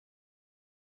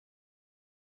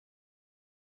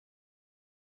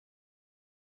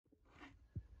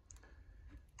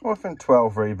iPhone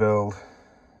 12 rebuild.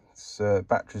 Its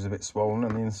battery's a bit swollen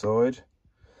on the inside.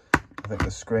 I think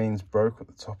the screen's broke at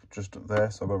the top, just up there,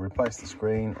 so I've got to replace the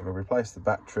screen, I've got to replace the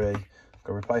battery, I've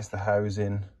got to replace the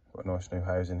housing. Got a nice new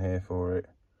housing here for it,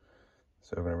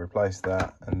 so we're going to replace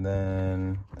that, and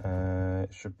then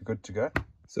it should be good to go.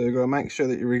 So you've got to make sure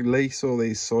that you release all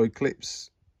these side clips.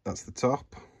 That's the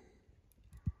top,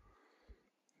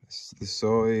 this is the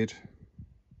side,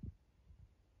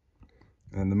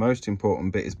 and the most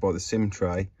important bit is by the SIM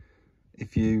tray.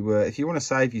 If you want to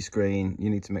save your screen, you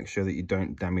need to make sure that you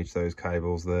don't damage those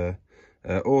cables there.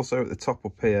 Also at the top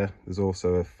up here, there's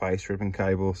also a face ribbon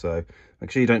cable, so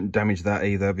make sure you don't damage that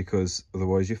either, because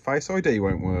otherwise your Face ID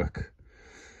won't work.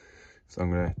 So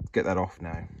I'm going to get that off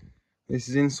now. This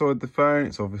is inside the phone.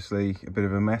 It's obviously a bit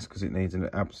of a mess because it needs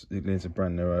a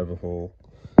brand new overhaul.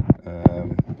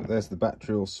 But there's the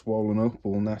battery all swollen up,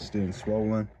 all nasty and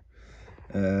swollen.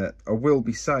 I will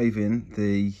be saving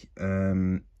the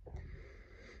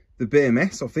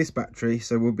BMS off this battery,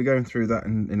 so we'll be going through that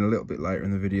in a little bit later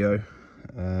in the video,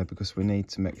 because we need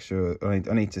to make sure I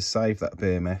need to save that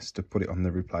BMS to put it on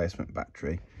the replacement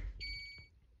battery.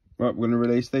 Right, we're going to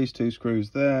release these 2 screws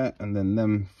there, and then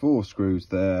them 4 screws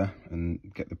there, and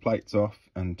get the plates off,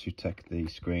 and to take the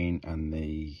screen and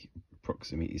the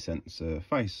proximity sensor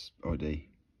Face ID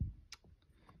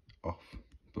off.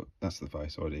 But that's the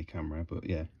Face ID camera, but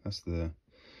yeah, that's the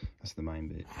main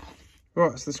bit.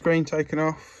 Right, so the screen taken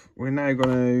off. We're now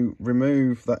going to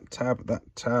remove that tab,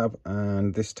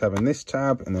 and this tab, and this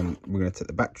tab, and then we're going to take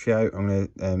the battery out. I'm going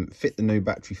to fit the new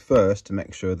battery first to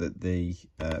make sure that the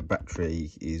battery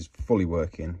is fully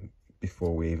working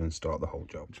before we even start the whole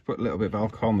job. Just put a little bit of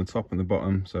alcohol on the top and the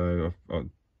bottom. So I've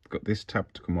got this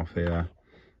tab to come off here,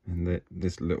 and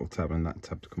this little tab and that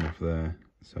tab to come off there.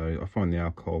 So I find the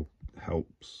alcohol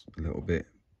helps a little bit.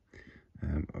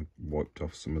 I've wiped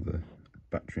off some of the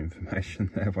battery information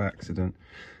there by accident,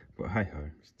 but hey ho,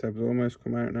 this tab's almost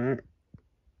come out now.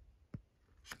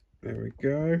 There we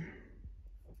go,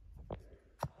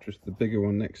 just the bigger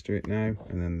one next to it now,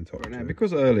 and then the top two. Now,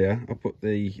 because earlier I put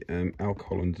the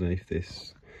alcohol underneath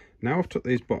this, now I've took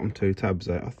these bottom 2 tabs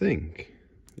out, I think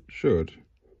it should,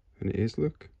 and it is,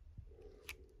 look,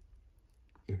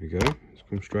 there we go, it's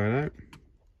come straight out.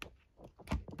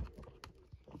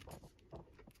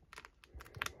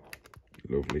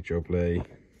 Lovely jubbly.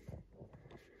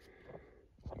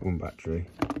 One battery,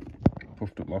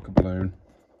 puffed up like a balloon.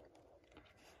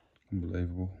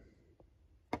 Unbelievable.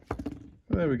 Well,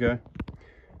 there we go.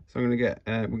 So I'm going to get,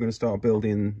 we're going to start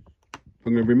building.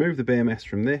 I'm going to remove the BMS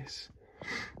from this,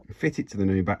 fit it to the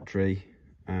new battery,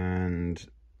 and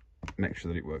make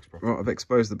sure that it works properly. Right, I've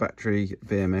exposed the battery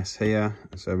BMS here,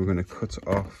 so we're going to cut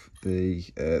off the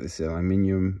this is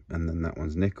aluminium, and then that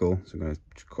one's nickel. So I'm going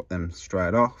to cut them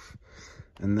straight off.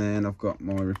 And then I've got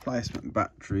my replacement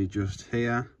battery just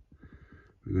here.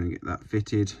 We're going to get that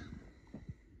fitted,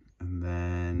 and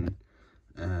then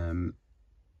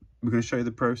we're going to show you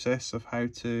the process of how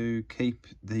to keep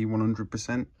the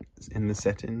 100% in the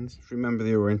settings. Remember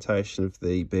the orientation of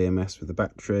the BMS with the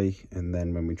battery, and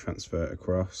then when we transfer it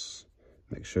across,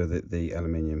 make sure that the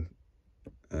aluminium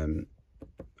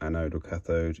anode or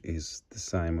cathode is the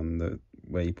same on the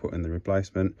where you put in the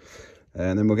replacement.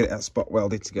 And then we'll get that spot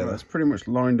welded together. Right, it's pretty much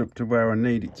lined up to where I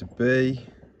need it to be.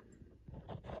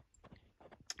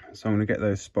 So I'm going to get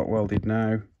those spot welded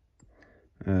now.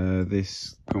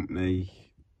 This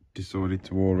company decided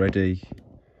to already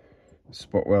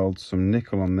spot weld some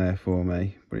nickel on there for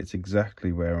me, but it's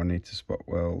exactly where I need to spot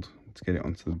weld to get it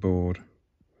onto the board.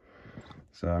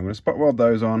 So I'm going to spot weld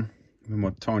those on with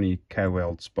my tiny cow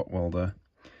weld spot welder.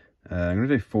 I'm going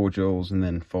to do 4 joules and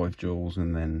then 5 joules,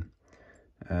 and then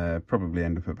probably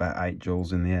end up about 8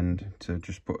 joules in the end. To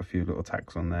just put a few little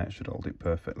tacks on there, it should hold it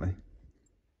perfectly.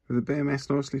 With the BMS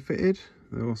nicely fitted,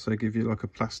 they also give you like a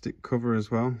plastic cover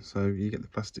as well, so you get the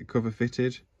plastic cover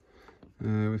fitted.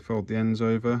 We fold the ends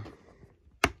over,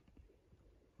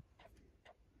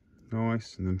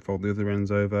 nice, and then fold the other ends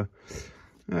over,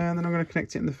 and then I'm going to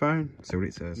connect it in the phone, see what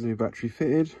it says. New battery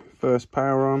fitted, first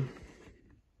power on.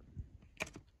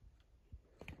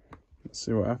 Let's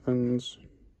see what happens.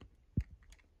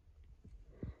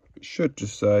 It should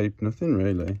just say nothing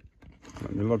really.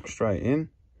 Let me log straight in.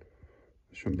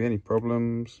 There shouldn't be any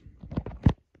problems.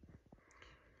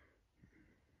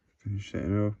 Finish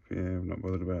setting up. Yeah, I'm not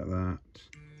bothered about that.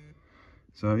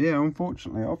 So yeah,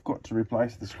 unfortunately I've got to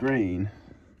replace the screen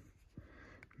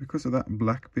because of that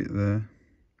black bit there.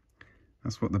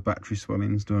 That's what the battery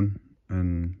swelling's done,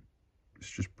 and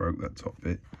it's just broke that top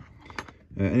bit.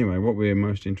 Anyway, what we're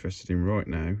most interested in right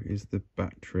now is the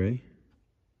battery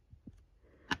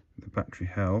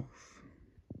health,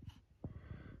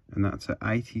 and that's at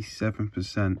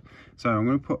 87%. So I'm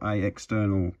going to put a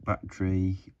external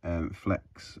battery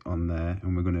flex on there,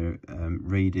 and we're going to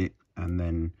read it and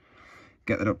then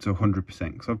get that up to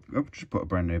 100%, because I've just put a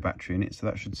brand new battery in it, so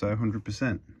that should say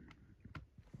 100%.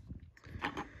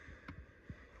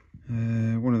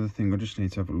 One other thing I just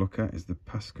need to have a look at is the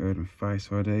passcode and Face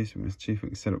ID. So I'm going to see if we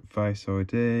can set up Face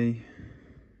ID.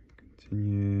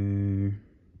 Continue.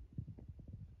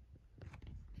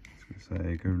 It's going to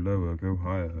say go lower, go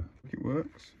higher. I think it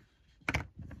works.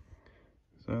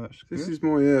 So that's this is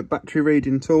my battery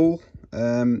reading tool.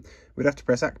 We'd have to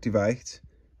press activate,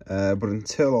 but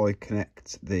until I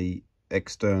connect the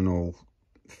external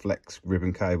flex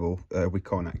ribbon cable, we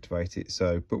can't activate it.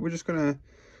 So, but I'm just gonna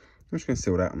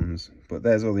see what happens. But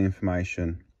there's all the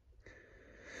information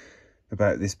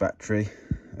about this battery.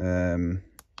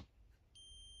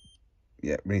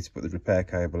 Yeah, we need to put the repair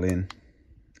cable in,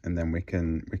 and then we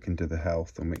can do the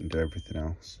health, and we can do everything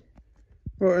else.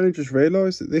 Well, I only just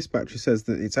realised that this battery says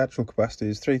that its actual capacity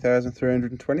is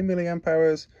 3,320 milliamp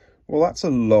hours. Well, that's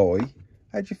a lie.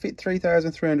 How'd you fit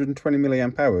 3,320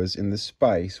 milliamp hours in the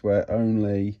space where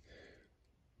only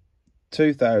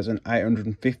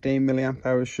 2,815 milliamp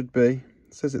hours should be?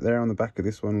 It says it there on the back of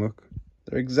this one, look.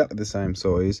 They're exactly the same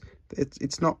size.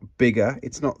 It's not bigger,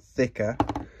 it's not thicker.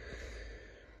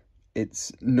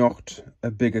 It's not a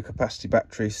bigger capacity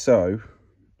battery, so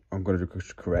I'm going to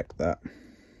just correct that.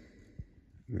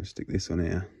 I'm going to stick this on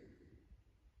here.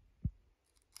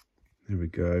 There we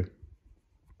go.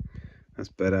 That's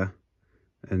better.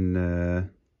 And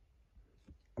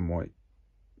I might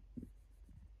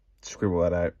scribble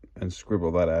that out and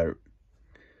scribble that out.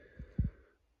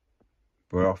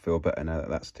 But I feel better now that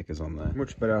that sticker's on there.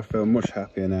 Much better, I feel much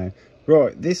happier now.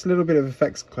 Right, this little bit of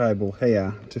effects cable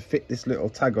here, to fit this little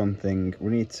tag on thing,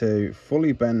 we need to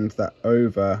fully bend that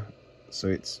over so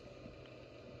it's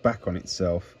back on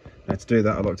itself. Now to do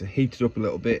that, I like to heat it up a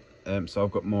little bit. So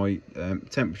I've got my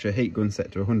temperature heat gun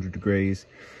set to 100 degrees.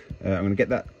 I'm going to get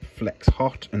that flex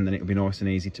hot, and then it'll be nice and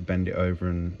easy to bend it over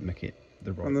and make it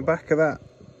the right way. On the back of that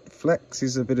flex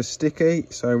is a bit of sticky,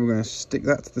 so we're going to stick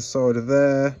that to the side of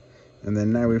there, and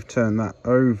then now we've turned that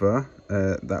over,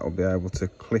 that will be able to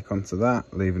click onto that,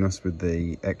 leaving us with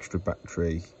the extra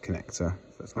battery connector.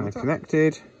 So it's now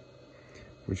connected.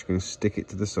 We're just going to stick it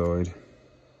to the side.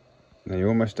 Now you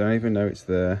almost don't even know it's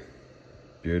there.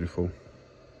 Beautiful.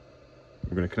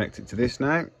 We're going to connect it to this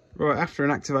now. Right, after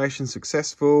an activation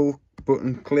successful,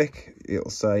 button click, it'll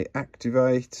say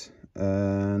activate.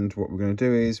 And what we're going to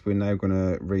do is we're now going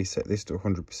to reset this to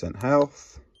 100%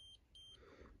 health.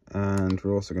 And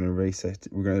we're also going to reset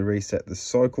the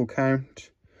cycle count.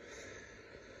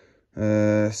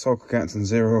 Cycle count's on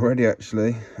 0 already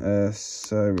actually.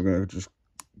 So we're going to just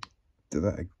do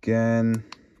that again.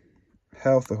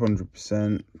 Health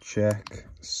 100%, check.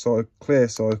 Clear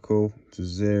cycle to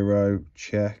 0,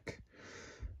 check.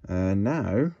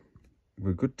 Now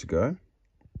we're good to go.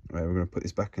 We're going to put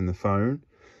this back in the phone,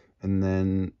 and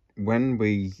then when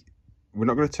we're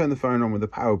not going to turn the phone on with the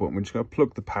power button, we're just going to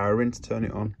plug the power in to turn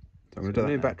it on. So I'm going to do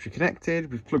that. New battery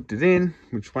connected, we've plugged it in,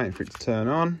 we're just waiting for it to turn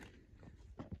on.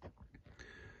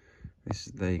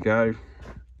 There you go. So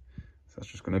that's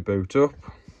just going to boot up.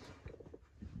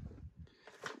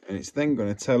 And it's then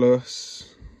going to tell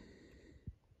us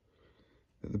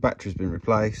that the battery's been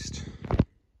replaced.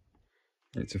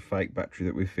 It's a fake battery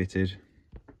that we fitted.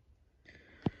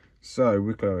 So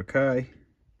we go OK.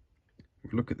 We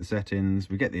look at the settings.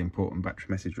 We get the important battery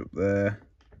message up there.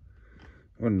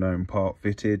 Unknown part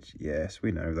fitted. Yes,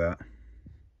 we know that.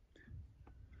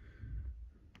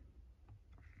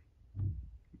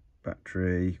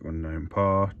 Battery, unknown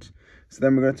part. So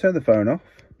then we're going to turn the phone off.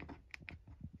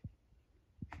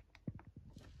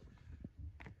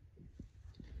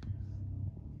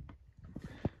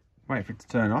 Wait for it to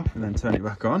turn off and then turn it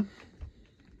back on.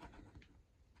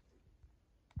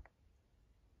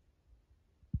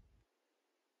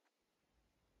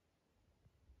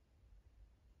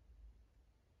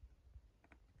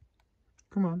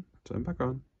 Come on, turn back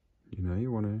on. You know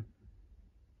you want to.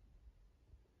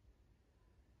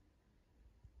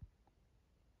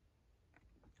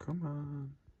 Come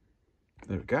on.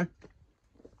 There we go.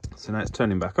 So now it's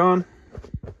turning back on.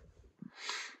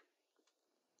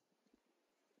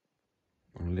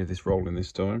 I'm going to leave this rolling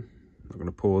this time. I'm not going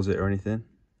to pause it or anything.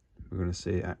 We're going to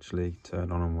see it actually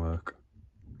turn on and work.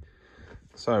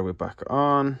 So we're back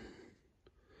on.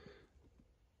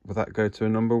 Will that go to a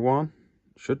number 1?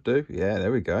 Should do. Yeah,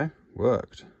 there we go.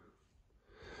 Worked.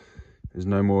 There's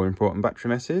no more important battery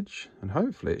message. And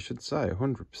hopefully it should say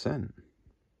 100%.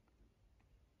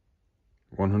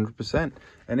 100%.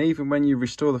 And even when you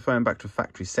restore the phone back to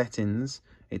factory settings,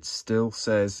 it still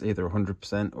says either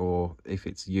 100%, or if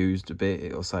it's used a bit,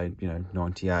 it'll say, you know,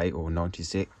 98 or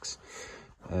 96,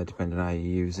 depending on how you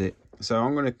use it. So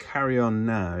I'm going to carry on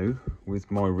now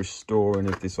with my restoring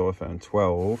of this iPhone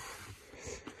 12.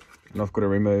 And I've got to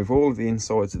remove all of the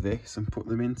insides of this and put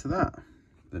them into that,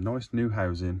 the nice new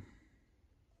housing.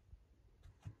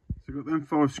 So we've got them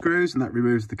 5 screws, and that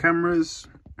removes the cameras.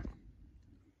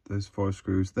 Those 5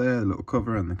 screws there, the little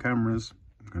cover and the cameras.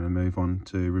 I'm going to move on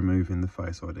to removing the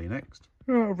Face ID next.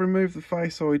 Right, I've removed the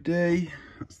Face ID.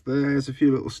 That's there. There's a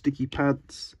few little sticky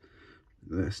pads.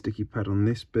 There's a sticky pad on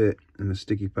this bit and a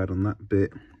sticky pad on that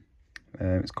bit.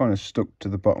 It's kind of stuck to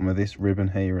the bottom of this ribbon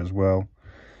here as well.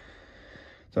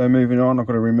 So moving on, I've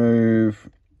got to remove,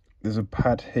 there's a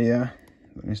pad here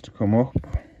that needs to come up.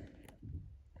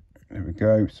 There we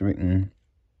go, so we can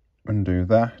undo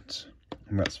that.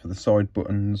 And that's for the side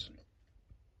buttons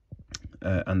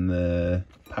and the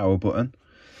power button.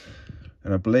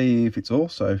 And I believe it's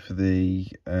also for the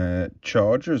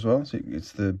charger as well. So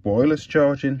it's the wireless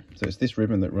charging. So it's this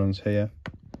ribbon that runs here.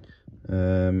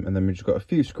 And then we've just got a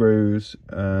few screws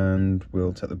and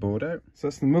we'll take the board out. So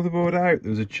that's the motherboard out. There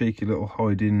was a cheeky little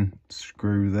hiding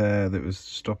screw there that was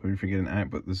stopping me from getting it out,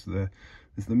 but there's the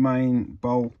main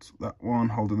bolt, that one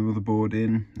holding the motherboard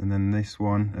in, and then this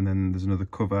one, and then there's another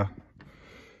cover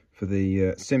for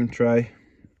the SIM tray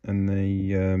and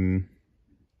the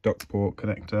dock port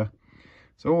connector.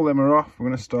 So all them are off. We're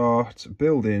going to start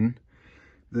building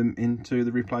them into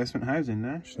the replacement housing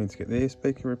now. Just need to get the ear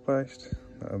speaker replaced.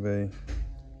 That'll be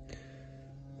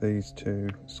these 2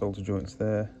 solder joints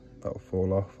there. That'll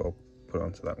fall off. I'll put it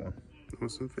onto that one.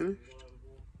 Awesome, finished.